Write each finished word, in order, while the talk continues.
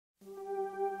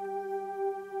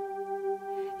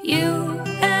You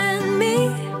and me,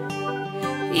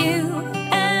 you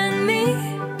and me,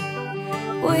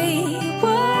 we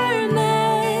were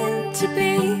meant to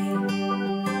be.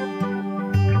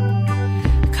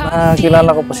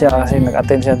 Kilala ko po siya kasi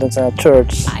nag-attend siya doon sa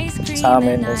church sa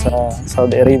amin doon sa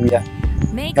Saudi Arabia.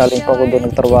 Galing po ako doon,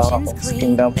 nagtrabaho ako sa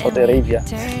Kingdom of Saudi Arabia.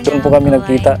 Doon po kami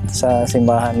nagkita sa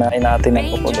simbahan na ina-attendan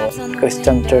ko po doon,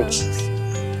 Christian Church.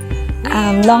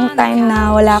 Long time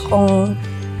na wala akong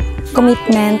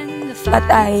commitment, but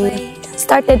I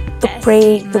started to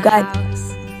pray to God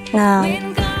na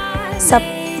sa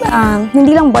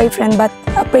hindi lang boyfriend but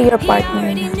a prayer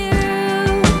partner na.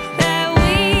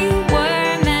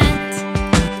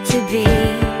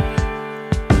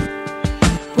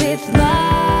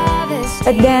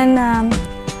 But then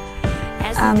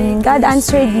God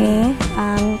answered me.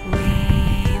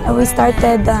 We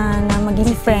started na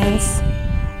maging friends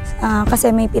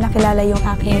kasi may pinakilala yung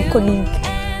aking colleague.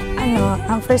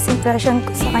 Ang first impression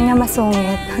ko sa kanya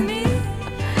masungit.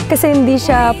 Kasi hindi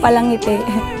siya palangiti.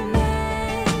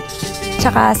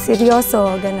 Tsaka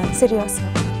seryoso, ganun, seryoso.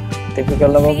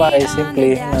 Typical na babae,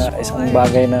 simple na isang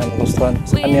bagay na nagustuhan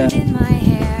sa kanya.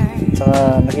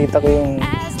 Tsaka nakita ko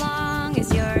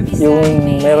yung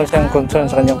meron siyang concern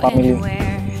sa kanyang family.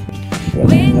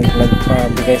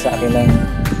 Nagbigay sa akin ng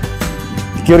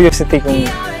curiosity kung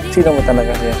sino mo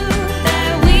talaga siya.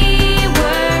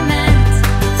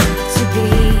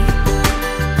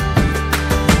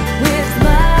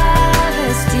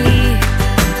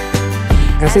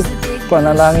 Kasi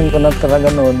panalangin ko na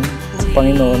talaga noon sa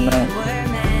Panginoon na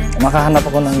makahanap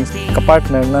ako ng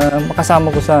kapartner na makasama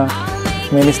ko sa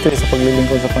ministry sa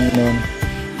paglilingkod sa Panginoon.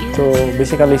 So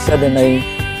basically siya din ay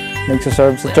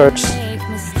nagsuserve sa church.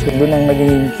 So doon ang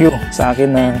naging cue sa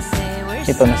akin na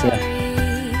ito na siya.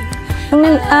 Nung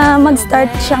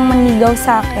mag-start siyang manligaw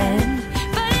sa akin,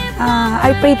 I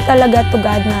prayed talaga to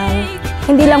God na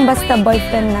hindi lang basta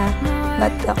boyfriend na,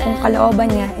 but kung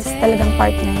kalooban niya is talagang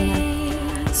partner niya.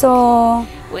 So,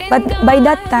 but by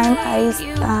that time,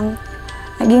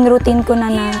 naging routine ko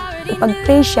na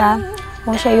ipag-pray siya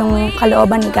kung siya yung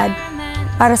kalooban ni God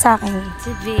para sa akin.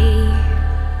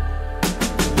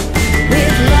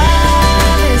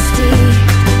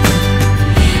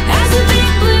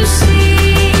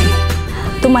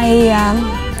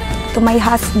 To my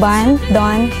husband,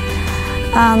 Don,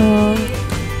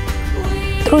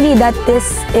 truly that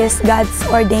this is God's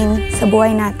ordained sa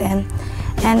buhay natin.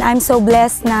 And I'm so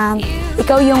blessed na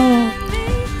ikaw yung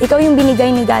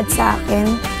binigay ni God sa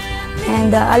akin.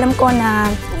 And alam ko na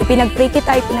ipinag-pray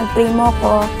kita, ipinag-pray mo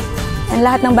ko, and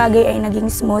lahat ng bagay ay naging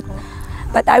smooth.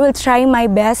 But I will try my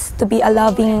best to be a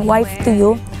loving wife to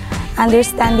you,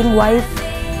 understanding wife,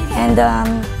 and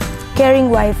caring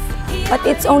wife. But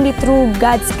it's only through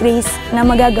God's grace na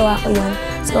magagawa ko yun.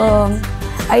 So,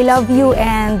 I love you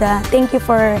and thank you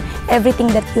for everything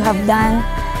that you have done.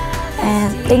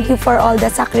 And thank you for all the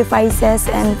sacrifices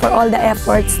and for all the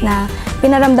efforts na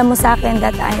pinaramdam mo sa akin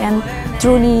that I am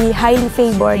truly highly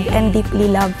favored and deeply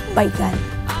loved by God.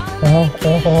 Mahal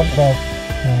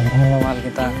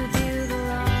kita.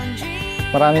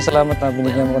 Maraming salamat na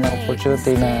binigyan mo ng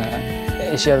opportunity na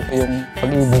i-share ko yung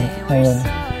pag-ibig ngayon.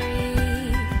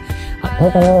 Ano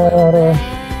nangyari?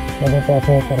 Nagito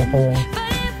ako para sa'yo.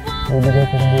 Bibigay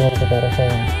ko ng buhay ko para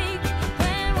sa'yo.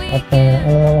 At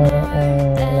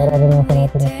marami nga sa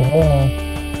natin na sila na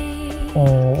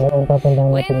walang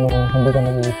tatandang natin na hindi ka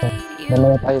nag-iisa.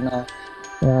 Dalawa tayo na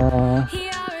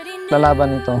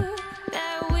lalaban ito.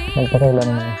 Magpakailan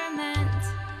mo.